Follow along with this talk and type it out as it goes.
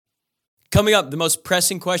Coming up, the most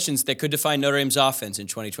pressing questions that could define Notre Dame's offense in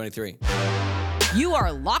 2023. You are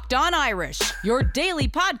Locked On Irish, your daily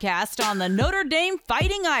podcast on the Notre Dame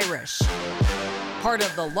Fighting Irish. Part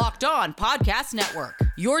of the Locked On Podcast Network,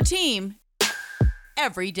 your team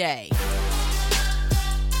every day.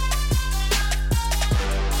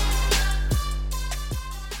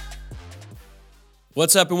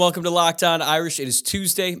 What's up and welcome to Locked On Irish. It is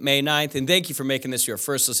Tuesday, May 9th, and thank you for making this your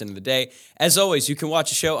first listen of the day. As always, you can watch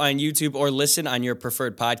the show on YouTube or listen on your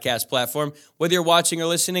preferred podcast platform. Whether you're watching or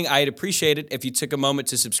listening, I'd appreciate it if you took a moment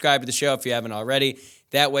to subscribe to the show if you haven't already.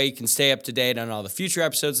 That way you can stay up to date on all the future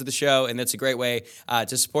episodes of the show, and that's a great way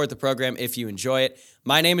to support the program if you enjoy it.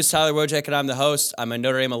 My name is Tyler Wojcik, and I'm the host. I'm a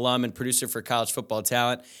Notre Dame alum and producer for college football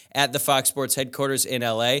talent at the Fox Sports headquarters in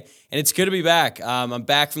LA, and it's good to be back. I'm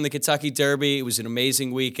back from the Kentucky Derby. It was an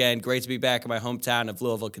amazing weekend. Great to be back in my hometown of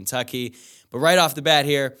Louisville, Kentucky. But right off the bat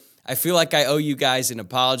here, I feel like I owe you guys an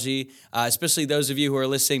apology, especially those of you who are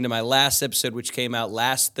listening to my last episode, which came out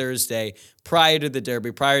last Thursday prior to the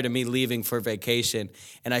Derby, prior to me leaving for vacation.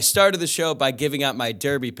 And I started the show by giving out my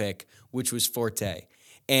Derby pick, which was Forte.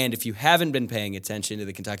 And if you haven't been paying attention to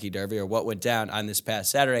the Kentucky Derby or what went down on this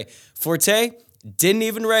past Saturday, Forte didn't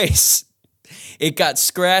even race. It got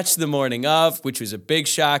scratched the morning of, which was a big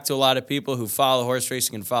shock to a lot of people who follow horse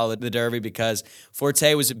racing and follow the Derby because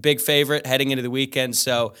Forte was a big favorite heading into the weekend.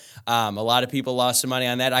 So a lot of people lost some money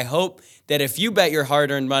on that. I hope that if you bet your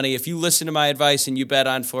hard-earned money, if you listen to my advice and you bet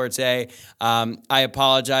on Forte, I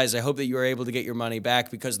apologize. I hope that you were able to get your money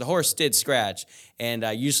back because the horse did scratch. And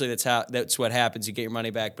usually that's what happens. You get your money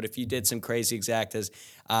back. But if you did some crazy exactas,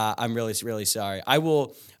 I'm really, really sorry. I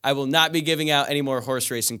will not be giving out any more horse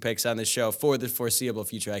racing picks on this show for the foreseeable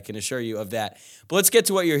future. I can assure you of that. But let's get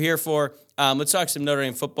to what you're here for. Let's talk some Notre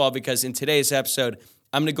Dame football because in today's episode,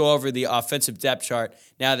 I'm going to go over the offensive depth chart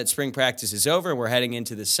now that spring practice is over and we're heading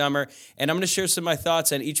into the summer. And I'm going to share some of my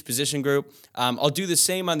thoughts on each position group. I'll do the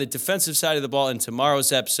same on the defensive side of the ball in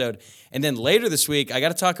tomorrow's episode. And then later this week, I got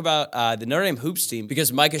to talk about the Notre Dame Hoops team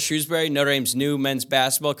because Micah Shrewsbury, Notre Dame's new men's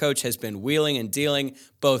basketball coach, has been wheeling and dealing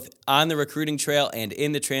both on the recruiting trail and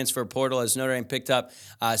in the transfer portal as Notre Dame picked up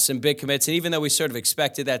some big commits. And even though we sort of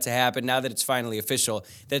expected that to happen, now that it's finally official,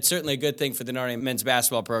 that's certainly a good thing for the Notre Dame men's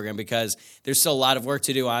basketball program because there's still a lot of work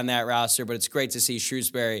to do on that roster, but it's great to see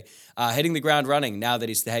Shrewsbury hitting the ground running now that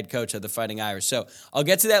he's the head coach of the Fighting Irish. So I'll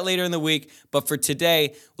get to that later in the week, but for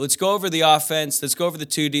today, let's go over the offense, let's go over the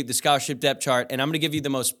two deep, the scholarship depth chart, and I'm going to give you the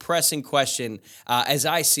most pressing question as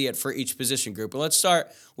I see it for each position group. But let's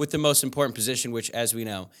start with the most important position, which, as we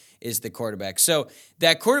know, is the quarterback. So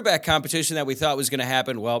that quarterback competition that we thought was going to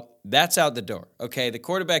happen, well, that's out the door, okay? The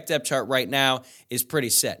quarterback depth chart right now is pretty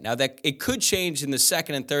set. Now, that it could change in the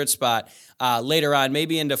second and third spot later on,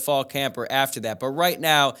 maybe into fall camp or after that. But right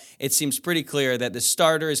now, it seems pretty clear that the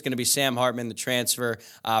starter is going to be Sam Hartman, the transfer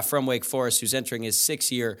from Wake Forest, who's entering his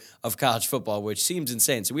sixth year of college football, which seems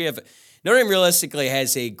insane. So we have Notre Dame realistically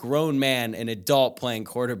has a grown man, an adult playing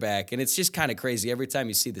quarterback, and it's just kind of crazy every time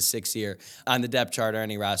you see the sixth year on the depth chart or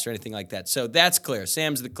any roster or anything like that. So that's clear.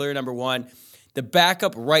 Sam's the clear number one. The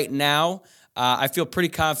backup right now, I feel pretty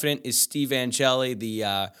confident, is Steve Angeli,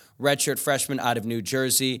 the redshirt freshman out of New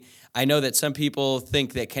Jersey. I know that some people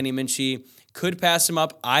think that Kenny Minchie could pass him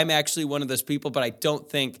up. I'm actually one of those people, but I don't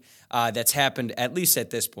think that's happened, at least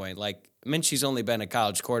at this point. Like, Minchie's only been a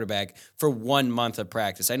college quarterback for 1 month of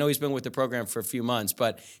practice. I know he's been with the program for a few months,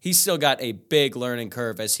 but he's still got a big learning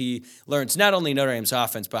curve as he learns not only Notre Dame's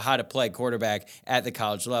offense, but how to play quarterback at the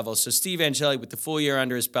college level. So Steve Angeli, with the full year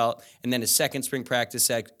under his belt and then his second spring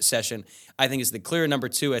practice session, I think is the clear number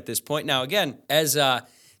two at this point. Now, again, as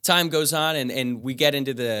time goes on and we get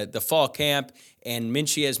into the fall camp and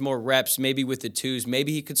Minchie has more reps, maybe with the twos,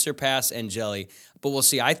 maybe he could surpass Angeli, but we'll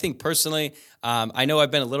see. I think personally, I know I've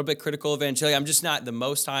been a little bit critical of Angeli. I'm just not the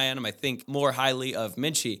most high on him. I think more highly of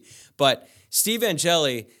Minchie, but Steve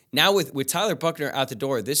Angeli, now with Tyler Buchner out the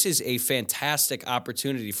door, this is a fantastic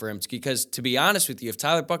opportunity for him because, to be honest with you, if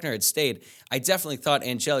Tyler Buchner had stayed, I definitely thought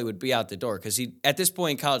Angeli would be out the door because he, at this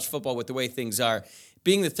point in college football, with the way things are,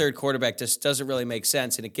 being the third quarterback just doesn't really make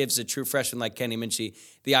sense, and it gives a true freshman like Kenny Minchie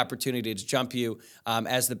the opportunity to jump you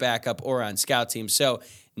as the backup or on scout team. So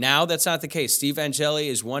now that's not the case. Steve Angeli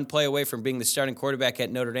is one play away from being the starting quarterback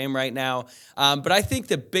at Notre Dame right now. But I think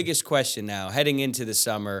the biggest question now heading into the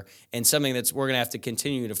summer and something that's we're going to have to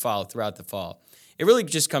continue to follow throughout the fall, it really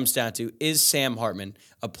just comes down to, is Sam Hartman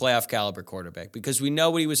a playoff caliber quarterback? Because we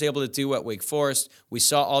know what he was able to do at Wake Forest. We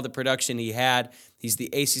saw all the production he had. He's the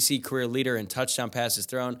ACC career leader in touchdown passes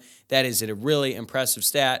thrown. That is a really impressive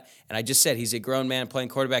stat. And I just said he's a grown man playing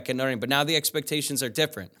quarterback at Notre Dame. But now the expectations are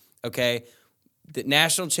different, okay? The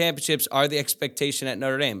national championships are the expectation at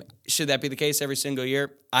Notre Dame. Should that be the case every single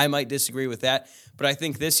year? I might disagree with that. But I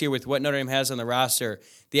think this year, with what Notre Dame has on the roster,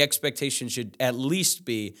 the expectation should at least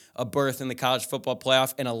be a berth in the college football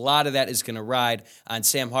playoff. And a lot of that is going to ride on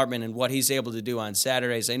Sam Hartman and what he's able to do on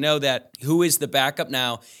Saturdays. I know that who is the backup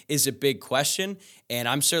now is a big question. And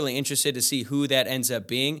I'm certainly interested to see who that ends up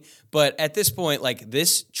being. But at this point, like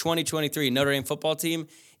this 2023 Notre Dame football team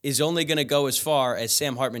is only going to go as far as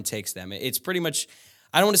Sam Hartman takes them. It's pretty much,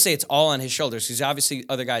 I don't want to say it's all on his shoulders because obviously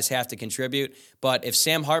other guys have to contribute. But if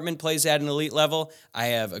Sam Hartman plays at an elite level, I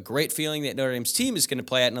have a great feeling that Notre Dame's team is going to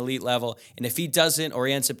play at an elite level. And if he doesn't or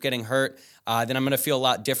he ends up getting hurt, then I'm going to feel a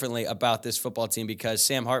lot differently about this football team because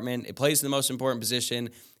Sam Hartman, it plays the most important position.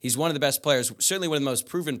 He's one of the best players, certainly one of the most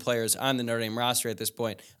proven players on the Notre Dame roster at this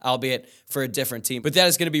point, albeit for a different team. But that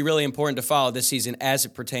is going to be really important to follow this season as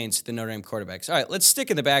it pertains to the Notre Dame quarterbacks. All right, let's stick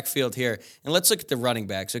in the backfield here, and let's look at the running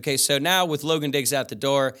backs. Okay, so now with Logan Diggs out the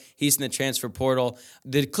door, he's in the transfer portal.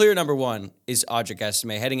 The clear number one is Audric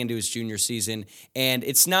Estime heading into his junior season, and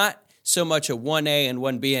it's not so much a 1A and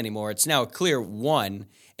 1B anymore. It's now a clear 1,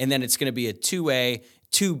 and then it's going to be a 2A,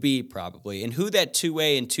 2B probably. And who that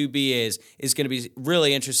 2A and 2B is going to be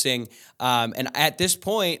really interesting. And at this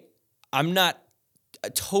point, I'm not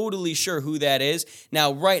totally sure who that is.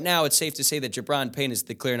 Now, right now, it's safe to say that Jabron Payne is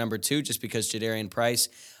the clear number 2 just because Jadarian Price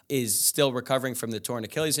is still recovering from the torn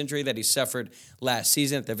Achilles injury that he suffered last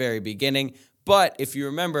season at the very beginning. But if you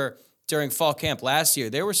remember, during fall camp last year,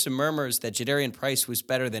 there were some murmurs that Jadarian Price was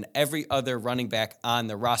better than every other running back on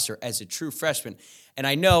the roster as a true freshman. And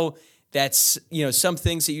I know that's, some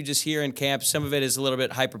things that you just hear in camp. Some of it is a little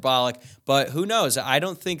bit hyperbolic, but who knows? I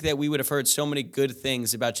don't think that we would have heard so many good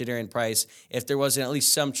things about Jadarian Price if there wasn't at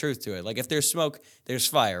least some truth to it. Like if there's smoke, there's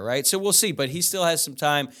fire, right? So we'll see, but he still has some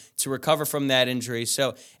time to recover from that injury.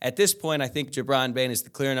 So at this point, I think Jabron Payne is the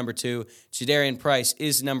clear number 2. Jadarian Price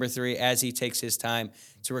is number 3 as he takes his time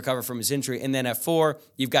to recover from his injury. And then at 4,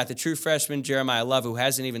 you've got the true freshman, Jeremiah Love, who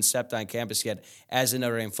hasn't even stepped on campus yet as a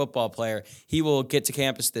Notre Dame football player. He will get to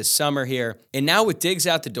campus this summer here. And now with Diggs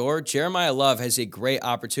out the door, Jeremiah Love has a great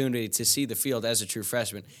opportunity to see the field as a true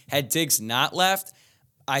freshman. Had Diggs not left,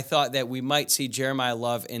 I thought that we might see Jeremiah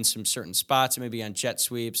Love in some certain spots, maybe on jet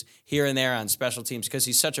sweeps, here and there on special teams, because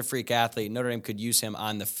he's such a freak athlete. Notre Dame could use him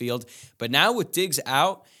on the field. But now with Diggs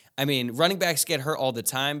out, I mean, running backs get hurt all the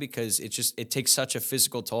time because it takes such a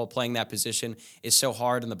physical toll. Playing that position is so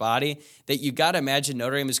hard on the body that you got to imagine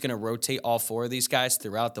Notre Dame is going to rotate all 4 of these guys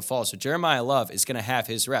throughout the fall. So Jeremiah Love is going to have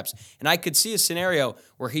his reps. And I could see a scenario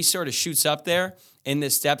where he sort of shoots up there in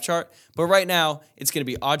this depth chart. But right now, it's going to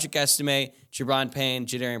be Audric Estime, Jabron Payne,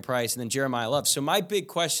 Jadarian Price, and then Jeremiah Love. So my big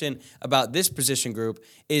question about this position group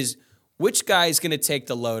is, which guy is going to take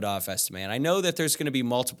the load off Estime? And I know that there's going to be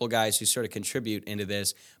multiple guys who sort of contribute into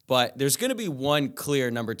this, but there's going to be one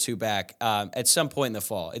clear number 2 back at some point in the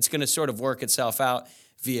fall. It's going to sort of work itself out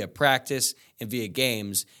via practice and via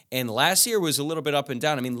games. And last year was a little bit up and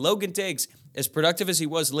down. I mean, Logan Diggs, as productive as he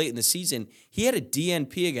was late in the season, he had a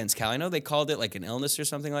DNP against Cal. I know they called it like an illness or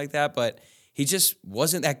something like that, but he just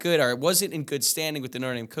wasn't that good, or wasn't in good standing with the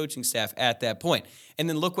Notre Dame coaching staff at that point. And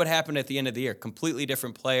then look what happened at the end of the year. Completely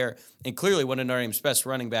different player, and clearly one of Notre Dame's best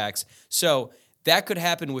running backs. So that could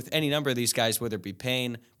happen with any number of these guys, whether it be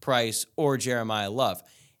Payne, Price, or Jeremiah Love.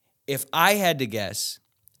 If I had to guess,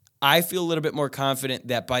 I feel a little bit more confident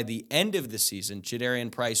that by the end of the season,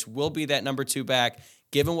 Jadarian Price will be that number 2 back,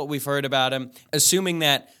 given what we've heard about him, assuming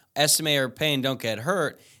that Estime or Payne don't get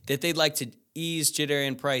hurt, that they'd like to ease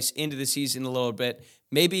Jadarian Price into the season a little bit,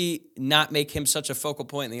 maybe not make him such a focal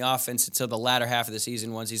point in the offense until the latter half of the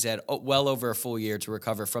season once he's had well over a full year to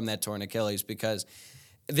recover from that torn Achilles, because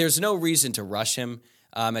there's no reason to rush him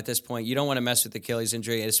at this point. You don't want to mess with the Achilles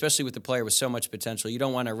injury, and especially with the player with so much potential. You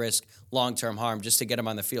don't want to risk long-term harm just to get him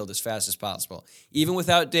on the field as fast as possible. Even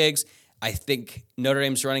without Diggs, I think Notre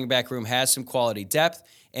Dame's running back room has some quality depth,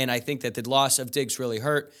 and I think that the loss of Diggs really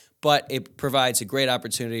hurt, but it provides a great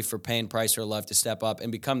opportunity for Payne, Price, or Love to step up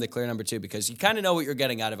and become the clear number 2, because you kind of know what you're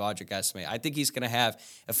getting out of Audric Estime. I think he's going to have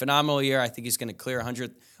a phenomenal year. I think he's going to clear I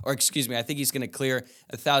think he's going to clear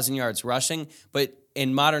 1,000 yards rushing. But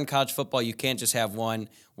in modern college football, you can't just have one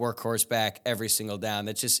workhorse back every single down.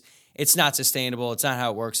 It's not sustainable. It's not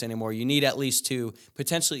how it works anymore. You need at least 2,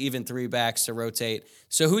 potentially even 3 backs to rotate.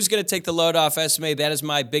 So who's going to take the load off Estime? That is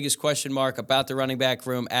my biggest question mark about the running back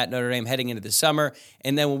room at Notre Dame heading into the summer.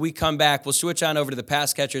 And then when we come back, we'll switch on over to the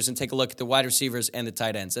pass catchers and take a look at the wide receivers and the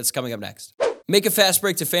tight ends. That's coming up next. Make a fast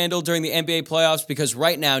break to FanDuel during the NBA playoffs because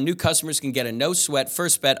right now, new customers can get a no-sweat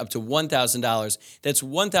first bet up to $1,000. That's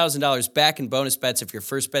 $1,000 back in bonus bets if your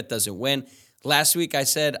first bet doesn't win. Last week, I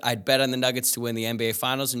said I'd bet on the Nuggets to win the NBA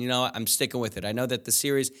Finals, and you know what? I'm sticking with it. I know that the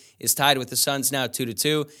series is tied with the Suns now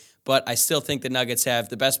 2-2, but I still think the Nuggets have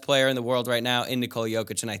the best player in the world right now in Nikola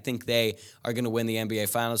Jokic, and I think they are going to win the NBA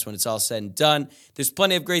Finals when it's all said and done. There's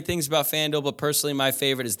plenty of great things about FanDuel, but personally, my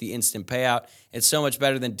favorite is the instant payout. It's so much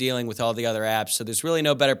better than dealing with all the other apps, so there's really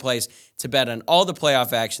no better place to bet on all the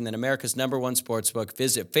playoff action than America's #1 sportsbook.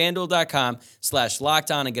 Visit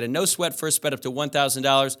FanDuel.com/lockedon and get a no-sweat first bet up to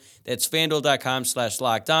 $1,000. That's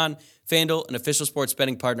FanDuel.com/lockedon. FanDuel, an official sports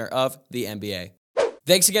betting partner of the NBA.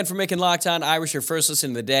 Thanks again for making Locked On Irish your first listen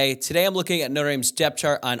of the day. Today I'm looking at Notre Dame's depth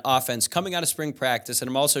chart on offense coming out of spring practice, and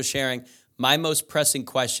I'm also sharing my most pressing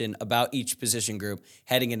question about each position group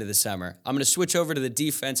heading into the summer. I'm going to switch over to the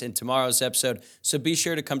defense in tomorrow's episode, so be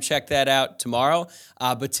sure to come check that out tomorrow.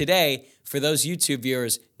 But today, for those YouTube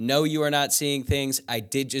viewers, no, you are not seeing things. I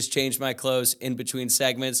did just change my clothes in between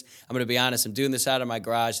segments. I'm going to be honest, I'm doing this out of my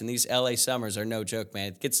garage, and these LA summers are no joke,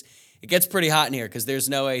 man. It gets pretty hot in here because there's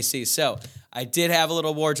no AC. So I did have a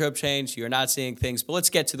little wardrobe change. You're not seeing things. But let's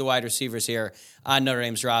get to the wide receivers here on Notre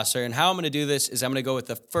Dame's roster. And how I'm going to do this is I'm going to go with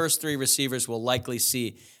the first three receivers we'll likely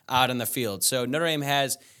see out on the field. So Notre Dame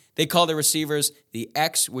has, they call the receivers the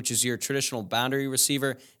X, which is your traditional boundary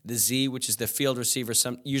receiver, the Z, which is the field receiver,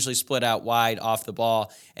 usually split out wide off the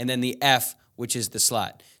ball, and then the F, which is the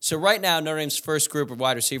slot. So right now, Notre Dame's first group of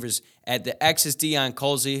wide receivers at the X is Deion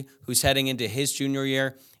Colzie, who's heading into his junior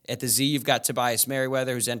year. At the Z, you've got Tobias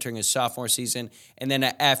Merriweather, who's entering his sophomore season. And then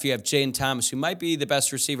at F, you have Jaden Thomas, who might be the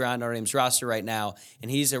best receiver on Notre Dame's roster right now. And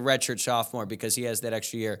he's a redshirt sophomore because he has that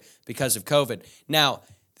extra year because of COVID. Now,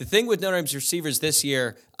 the thing with Notre Dame's receivers this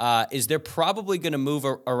year is they're probably going to move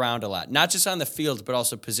around a lot, not just on the field, but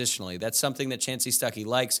also positionally. That's something that Chancey Stuckey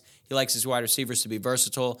likes. He likes his wide receivers to be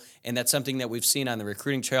versatile, and that's something that we've seen on the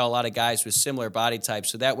recruiting trail, a lot of guys with similar body types,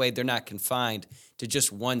 so that way they're not confined to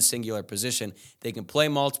just one singular position. They can play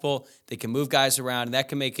multiple, they can move guys around, and that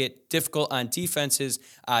can make it difficult on defenses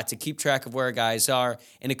to keep track of where guys are,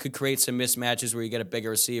 and it could create some mismatches where you get a bigger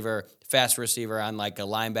receiver, faster receiver on like a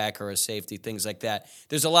linebacker or a safety, things like that.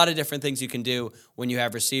 There's a lot of different things you can do when you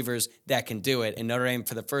have receivers that can do it, and Notre Dame,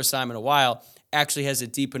 for the first time in a while, actually has a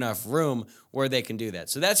deep enough room where they can do that.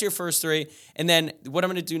 So that's your first three, and then what I'm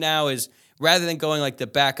going to do now is, rather than going like the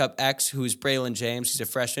backup X, who's Braylon James, he's a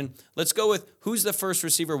freshman, let's go with who's the first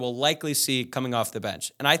receiver we'll likely see coming off the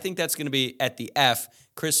bench. And I think that's going to be at the F,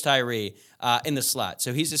 Chris Tyree in the slot.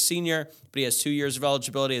 So he's a senior, but he has 2 years of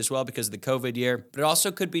eligibility as well because of the COVID year. But it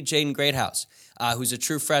also could be Jaden Greathouse, who's a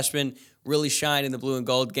true freshman, really shined in the blue and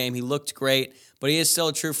gold game. He looked great, but he is still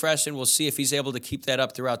a true freshman. We'll see if he's able to keep that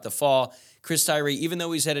up throughout the fall. Chris Tyree, even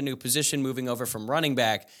though he's at a new position moving over from running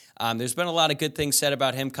back, there's been a lot of good things said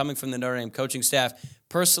about him coming from the Notre Dame coaching staff.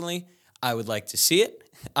 Personally, I would like to see it.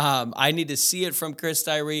 I need to see it from Chris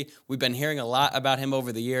Tyree. We've been hearing a lot about him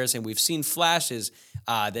over the years, and we've seen flashes.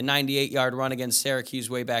 The 98-yard run against Syracuse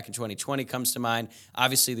way back in 2020 comes to mind.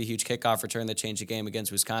 Obviously, the huge kickoff return that changed the game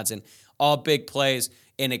against Wisconsin. All big plays,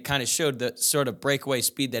 and it kind of showed the sort of breakaway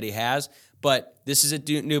speed that he has. But this is a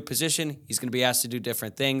new position. He's going to be asked to do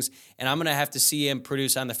different things, and I'm going to have to see him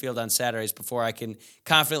produce on the field on Saturdays before I can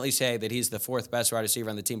confidently say that he's the fourth best wide receiver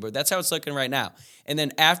on the team. But that's how it's looking right now. And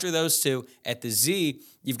then after those two, at the Z,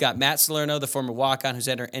 you've got Matt Salerno, the former walk-on who's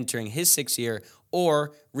entering his sixth year,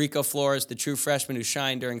 or Rico Flores, the true freshman who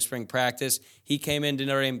shined during spring practice. He came into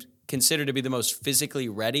Notre Dame considered to be the most physically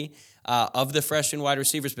ready of the freshman wide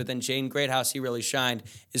receivers, but then Jaden Greathouse, he really shined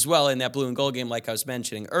as well in that blue and gold game like I was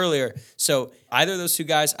mentioning earlier. So either of those two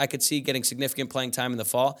guys I could see getting significant playing time in the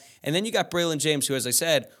fall. And then you got Braylon James, who, as I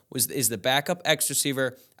said, is the backup X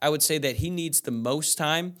receiver. I would say that he needs the most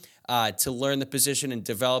time to learn the position and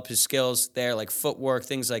develop his skills there, like footwork,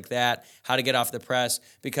 things like that, how to get off the press,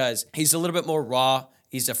 because he's a little bit more raw.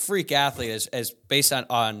 He's a freak athlete as based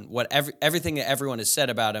on what everything that everyone has said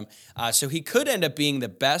about him. So he could end up being the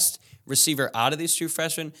best receiver out of these true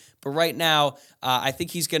freshmen. But right now, I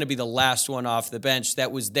think he's going to be the last one off the bench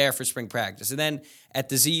that was there for spring practice. And then at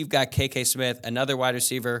the Z, you've got KK Smith, another wide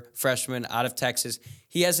receiver, freshman out of Texas.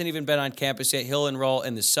 He hasn't even been on campus yet. He'll enroll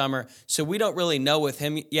in the summer. So we don't really know with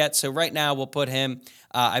him yet. So right now, we'll put him,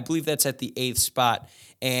 I believe that's at the 8th spot.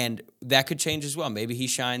 And that could change as well. Maybe he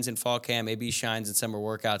shines in fall camp. Maybe he shines in summer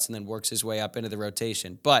workouts and then works his way up into the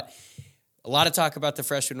rotation. But a lot of talk about the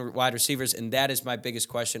freshman wide receivers, and that is my biggest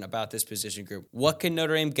question about this position group. What can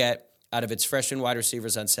Notre Dame get out of its freshman wide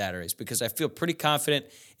receivers on Saturdays? Because I feel pretty confident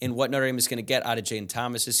in what Notre Dame is going to get out of Jaden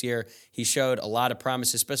Thomas this year. He showed a lot of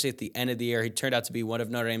promise, especially at the end of the year. He turned out to be one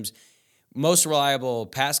of Notre Dame's most reliable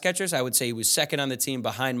pass catchers. I would say he was second on the team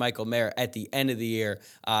behind Michael Mayer at the end of the year,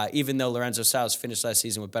 even though Lorenzo Styles finished last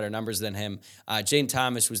season with better numbers than him. Jane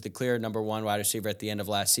Thomas was the clear number one wide receiver at the end of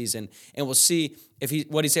last season, and we'll see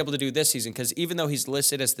what he's able to do this season, because even though he's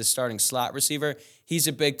listed as the starting slot receiver, he's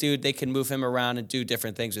a big dude. They can move him around and do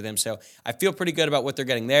different things with him, so I feel pretty good about what they're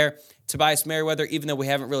getting there. Tobias Merriweather, even though we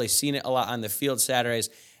haven't really seen it a lot on the field Saturdays,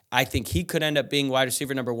 I think he could end up being wide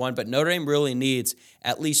receiver number one, but Notre Dame really needs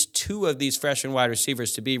at least two of these freshman wide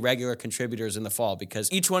receivers to be regular contributors in the fall,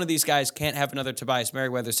 because each one of these guys can't have another Tobias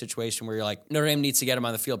Merriweather situation where you're like, Notre Dame needs to get him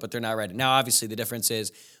on the field, but they're not ready. Now, obviously, the difference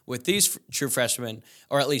is with these true freshmen,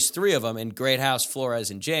 or at least three of them in Greathouse,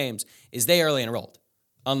 Flores, and James, is they early enrolled.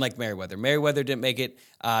 Unlike Merriweather. Merriweather didn't make it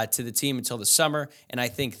to the team until the summer, and I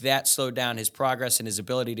think that slowed down his progress and his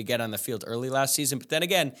ability to get on the field early last season. But then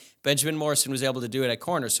again, Benjamin Morrison was able to do it at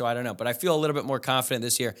corner, so I don't know. But I feel a little bit more confident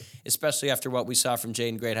this year, especially after what we saw from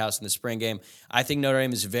Jaden Greathouse in the spring game. I think Notre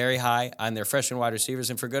Dame is very high on their freshman wide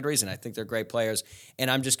receivers, and for good reason. I think they're great players,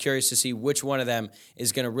 and I'm just curious to see which one of them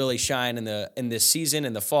is going to really shine in this season,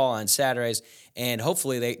 in the fall on Saturdays, and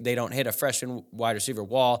hopefully they don't hit a freshman wide receiver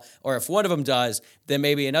wall, or if one of them does, then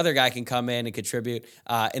maybe another guy can come in and contribute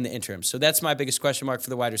in the interim. So that's my biggest question mark for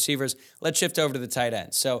the wide receivers. Let's shift over to the tight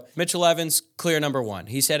ends. So Mitchell Evans, clear number one.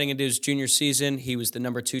 He's heading into his junior season. He was the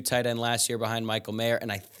number 2 tight end last year behind Michael Mayer,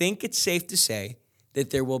 and I think it's safe to say that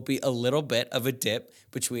there will be a little bit of a dip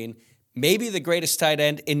between maybe the greatest tight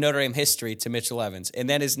end in Notre Dame history to Mitchell Evans. And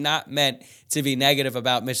that is not meant to be negative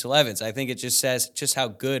about Mitchell Evans. I think it just says just how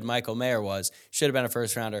good Michael Mayer was. Should have been a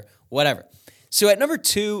first rounder, whatever. So at number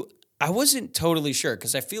 2, I wasn't totally sure,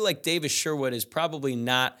 because I feel like Davis Sherwood is probably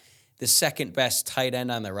not the second best tight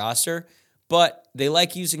end on the roster, but they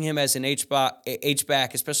like using him as an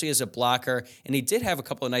H-back, especially as a blocker, and he did have a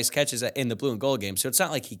couple of nice catches in the blue and gold game, so it's not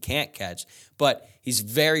like he can't catch, but he's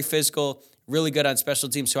very physical, really good on special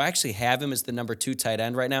teams, so I actually have him as the number 2 tight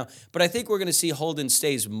end right now, but I think we're going to see Holden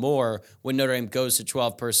Stays more when Notre Dame goes to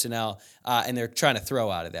 12 personnel, and they're trying to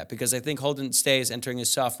throw out of that, because I think Holden Stays entering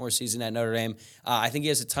his sophomore season at Notre Dame. I think he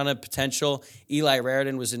has a ton of potential. Eli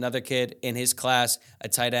Raridan was another kid in his class, a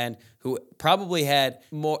tight end, who probably had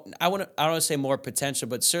more, I don't want to say more potential,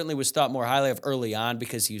 but certainly was thought more highly of early on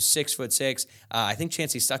because he was 6'6". I think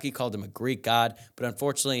Chancey Stuckey called him a Greek god, but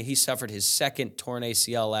unfortunately he suffered his second torn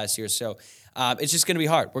ACL last year. So it's just going to be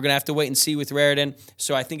hard. We're going to have to wait and see with Raridan.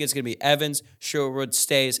 So I think it's going to be Evans, Sherwood,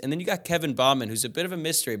 Stays, and then you got Kevin Bauman, who's a bit of a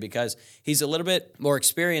mystery because he's a little bit more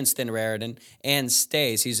experienced than Raridan and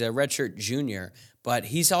Stays. He's a redshirt junior, but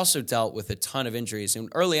he's also dealt with a ton of injuries. And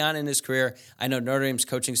early on in his career, I know Notre Dame's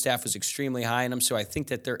coaching staff was extremely high on him, so I think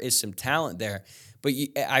that there is some talent there. But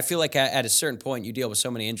I feel like at a certain point, you deal with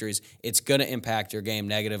so many injuries, it's going to impact your game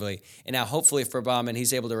negatively. And now, hopefully for Bauman,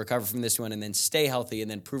 he's able to recover from this one and then stay healthy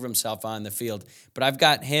and then prove himself on the field. But I've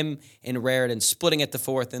got him and Raridan splitting at the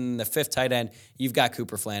 4th, and the 5th tight end, you've got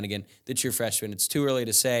Cooper Flanagan, the true freshman. It's too early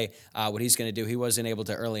to say what he's going to do. He wasn't able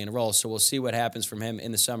to early enroll, so we'll see what happens from him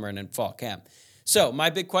in the summer and in fall camp. So my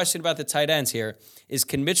big question about the tight ends here is,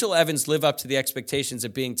 can Mitchell Evans live up to the expectations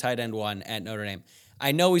of being tight end 1 at Notre Dame?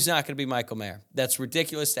 I know he's not going to be Michael Mayer. That's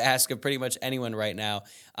ridiculous to ask of pretty much anyone right now.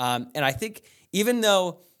 And I think even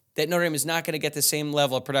though that Notre Dame is not going to get the same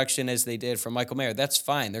level of production as they did from Michael Mayer, that's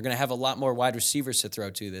fine. They're going to have a lot more wide receivers to throw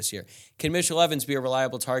to this year. Can Mitchell Evans be a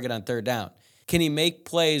reliable target on 3rd down? Can he make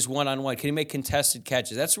plays one-on-one? Can he make contested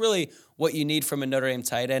catches? That's really what you need from a Notre Dame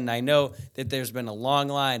tight end. And I know that there's been a long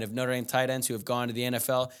line of Notre Dame tight ends who have gone to the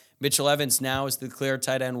NFL. Mitchell Evans now is the clear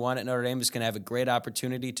tight end 1 at Notre Dame, is going to have a great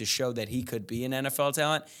opportunity to show that he could be an NFL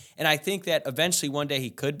talent. And I think that eventually one day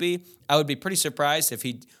he could be. I would be pretty surprised if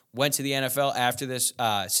he went to the NFL after this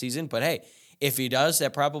season. But hey, if he does,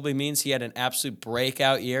 that probably means he had an absolute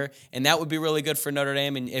breakout year, and that would be really good for Notre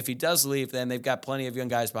Dame. And if he does leave, then they've got plenty of young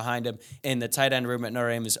guys behind him, and the tight end room at Notre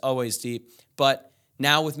Dame is always deep. But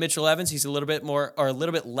now with Mitchell Evans, he's a little bit more, or a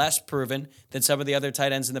little bit less proven than some of the other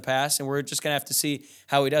tight ends in the past, and we're just going to have to see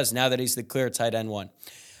how he does now that he's the clear tight end 1.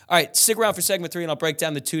 All right, stick around for segment 3, and I'll break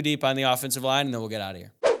down the 2 deep on the offensive line, and then we'll get out of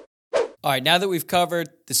here. All right, now that we've covered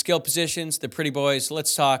the skill positions, the pretty boys,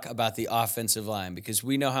 let's talk about the offensive line, because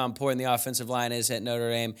we know how important the offensive line is at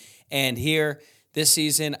Notre Dame. And here, this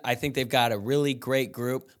season, I think they've got a really great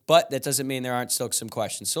group, but that doesn't mean there aren't still some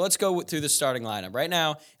questions. So let's go through the starting lineup. Right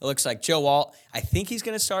now, it looks like Joe Alt, I think he's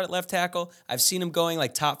going to start at left tackle. I've seen him going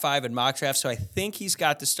like top 5 in mock draft, so I think he's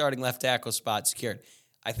got the starting left tackle spot secured.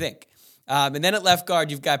 I think. And then at left guard,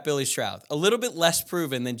 you've got Billy Stroud. A little bit less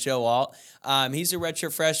proven than Joe Alt. He's a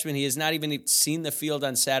redshirt freshman. He has not even seen the field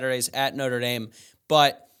on Saturdays at Notre Dame,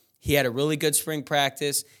 but he had a really good spring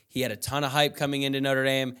practice. He had a ton of hype coming into Notre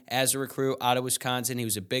Dame as a recruit out of Wisconsin. He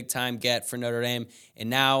was a big-time get for Notre Dame, and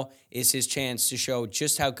now is his chance to show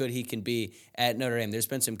just how good he can be at Notre Dame. There's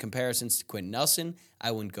been some comparisons to Quentin Nelson.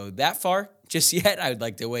 I wouldn't go that far just yet. I would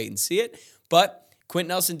like to wait and see it. But Quentin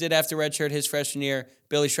Nelson did have to redshirt his freshman year.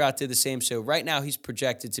 Billy Schrauth did the same. So right now he's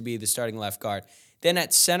projected to be the starting left guard. Then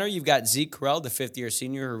at center, you've got Zeke Correll, the fifth-year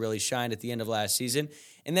senior who really shined at the end of last season.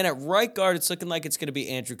 And then at right guard, it's looking like it's going to be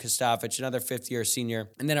Andrew Kostovich, another fifth-year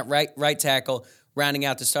senior. And then at right tackle, rounding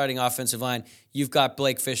out the starting offensive line, you've got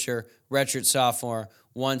Blake Fisher, redshirt sophomore,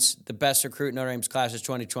 once the best recruit in Notre Dame's class of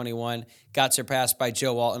 2021, got surpassed by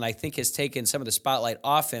Joe Alt, and I think has taken some of the spotlight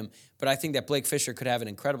off him. But I think that Blake Fisher could have an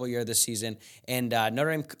incredible year this season, and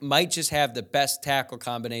Notre Dame might just have the best tackle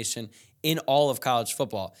combination in all of college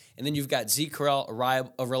football. And then you've got Zeke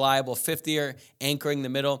Correll, a reliable fifth year, anchoring the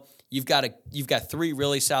middle. You've got three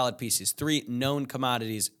really solid pieces, three known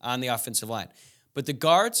commodities on the offensive line. But the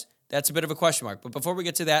guards, that's a bit of a question mark. But before we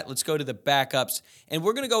get to that, let's go to the backups. And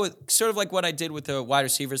we're going to go with sort of like what I did with the wide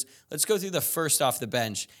receivers. Let's go through the first off the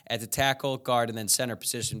bench at the tackle, guard, and then center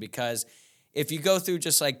position, because if you go through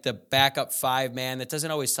just like the backup five-man, that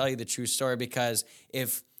doesn't always tell you the true story, because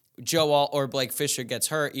if Joe Alt or Blake Fisher gets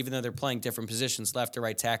hurt, even though they're playing different positions, left or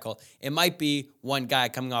right tackle, it might be one guy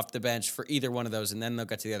coming off the bench for either one of those, and then they'll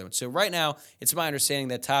get to the other one. So right now, it's my understanding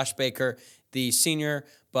that Tosh Baker, the senior,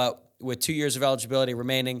 but with 2 years of eligibility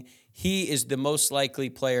remaining, he is the most likely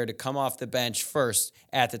player to come off the bench first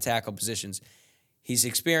at the tackle positions. He's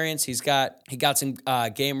experienced. He got some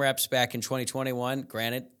game reps back in 2021.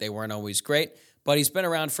 Granted, they weren't always great, but he's been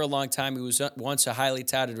around for a long time. He was once a highly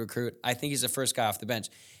touted recruit. I think he's the first guy off the bench.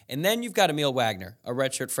 And then you've got Emil Wagner, a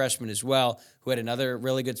redshirt freshman as well, who had another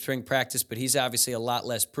really good spring practice, but he's obviously a lot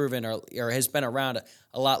less proven or has been around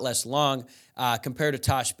a lot less long compared to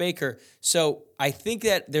Tosh Baker. So I think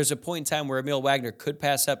that there's a point in time where Emil Wagner could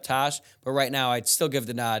pass up Tosh, but right now I'd still give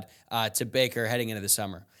the nod to Baker heading into the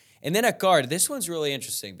summer. And then at guard, this one's really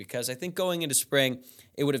interesting because I think going into spring,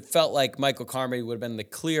 it would have felt like Michael Carmody would have been the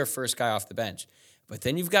clear first guy off the bench. But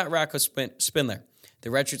then you've got Rocco Spindler, the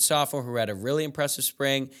redshirt sophomore who had a really impressive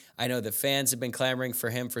spring. I know the fans have been clamoring for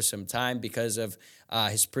him for some time because of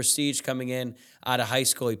his prestige coming in out of high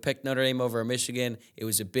school. He picked Notre Dame over Michigan. It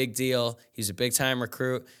was a big deal. He's a big-time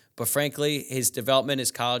recruit. But frankly, his development,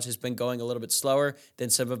 his college has been going a little bit slower than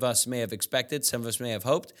some of us may have expected, some of us may have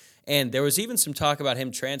hoped. And there was even some talk about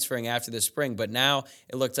him transferring after the spring, but now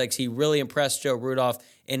it looked like he really impressed Joe Rudolph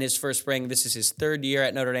in his first spring. This is his third year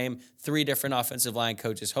at Notre Dame, 3 different offensive line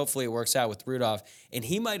coaches. Hopefully it works out with Rudolph. And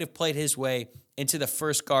he might have played his way into the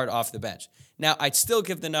first guard off the bench. Now, I'd still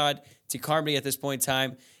give the nod to Carmody at this point in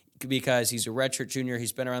time, because he's a redshirt junior.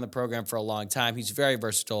 He's been around the program for a long time. He's very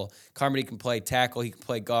versatile. Carmody can play tackle. He can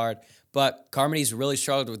play guard. But Carmody's really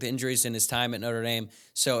struggled with injuries in his time at Notre Dame.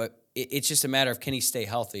 So it's just a matter of, can he stay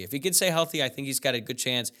healthy? If he can stay healthy, I think he's got a good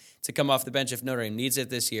chance to come off the bench if Notre Dame needs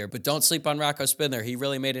it this year. But don't sleep on Rocco Spindler. He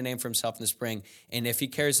really made a name for himself in the spring. And if he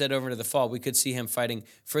carries that over into the fall, we could see him fighting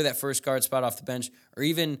for that first guard spot off the bench or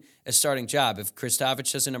even a starting job. If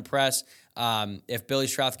Kostovich doesn't impress, if Billy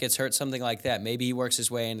Schrauth gets hurt, something like that, maybe he works his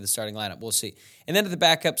way into the starting lineup. We'll see. And then at the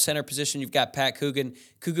backup center position, you've got Pat Coogan.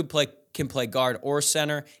 Coogan can play guard or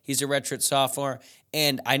center. He's a redshirt sophomore.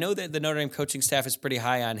 And I know that the Notre Dame coaching staff is pretty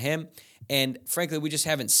high on him. And frankly, we just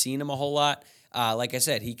haven't seen him a whole lot. Like I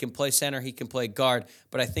said, he can play center, he can play guard,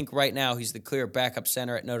 but I think right now he's the clear backup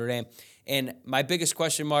center at Notre Dame. And my biggest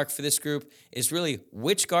question mark for this group is really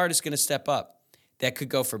which guard is going to step up. That could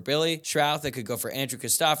go for Billy Schrauth, that could go for Andrew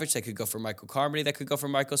Kostovich, that could go for Michael Carmody, that could go for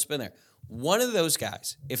Michael Spindler. One of those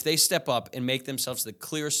guys, if they step up and make themselves the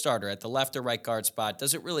clear starter at the left or right guard spot,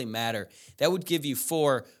 doesn't really matter. That would give you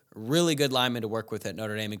 4 really good linemen to work with at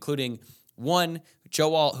Notre Dame, including one,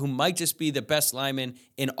 Joe Alt, who might just be the best lineman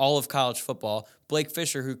in all of college football. Blake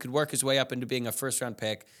Fisher, who could work his way up into being a first-round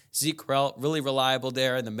pick. Zeke Correll, really reliable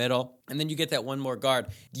there in the middle. And then you get that one more guard.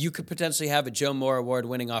 You could potentially have a Joe Moore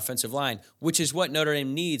Award-winning offensive line, which is what Notre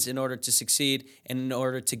Dame needs in order to succeed and in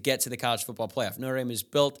order to get to the college football playoff. Notre Dame is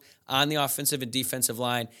built on the offensive and defensive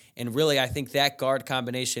line, and really I think that guard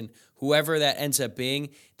combination, whoever that ends up being,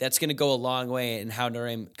 that's going to go a long way in how Notre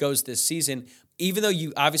Dame goes this season. Even though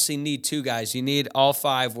you obviously need 2 guys, you need all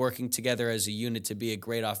 5 working together as a unit to be a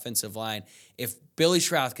great offensive line. If Billy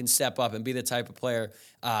Schrauth can step up and be the type of player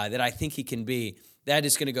that I think he can be, that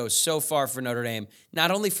is going to go so far for Notre Dame,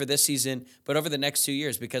 not only for this season, but over the next 2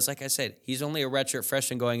 years, because like I said, he's only a redshirt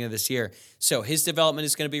freshman going into this year. So his development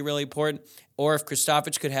is going to be really important. Or if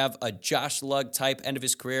Kristofich could have a Josh Lugg type end of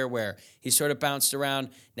his career where he sort of bounced around,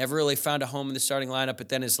 never really found a home in the starting lineup, but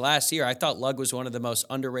then his last year, I thought Lugg was one of the most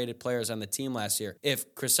underrated players on the team last year.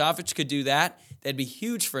 If Kristofich could do that, that'd be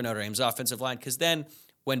huge for Notre Dame's offensive line, because then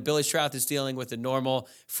when Billy Schrauth is dealing with the normal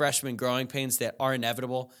freshman growing pains that are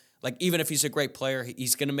inevitable, like, even if he's a great player,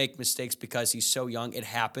 he's going to make mistakes because he's so young. It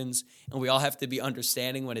happens, and we all have to be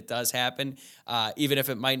understanding when it does happen, even if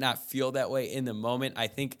it might not feel that way in the moment. I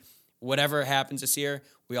think whatever happens this year,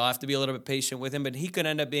 we all have to be a little bit patient with him, but he could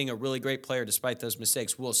end up being a really great player despite those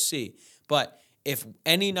mistakes. We'll see. But if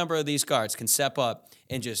any number of these guards can step up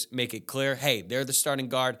and just make it clear, hey, they're the starting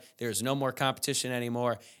guard, there's no more competition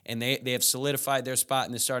anymore, and they have solidified their spot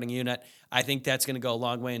in the starting unit, I think that's going to go a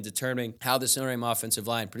long way in determining how this Notre Dame offensive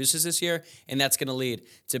line produces this year, and that's going to lead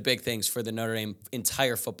to big things for the Notre Dame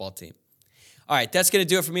entire football team. All right, that's going to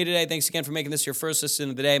do it for me today. Thanks again for making this your first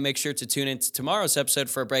listen of the day. Make sure to tune in to tomorrow's episode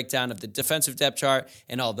for a breakdown of the defensive depth chart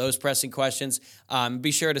and all those pressing questions.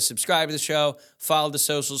 Be sure to subscribe to the show, follow the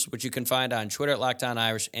socials, which you can find on Twitter at Locked On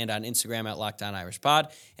Irish and on Instagram at Locked On Irish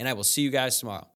Pod. And I will see you guys tomorrow.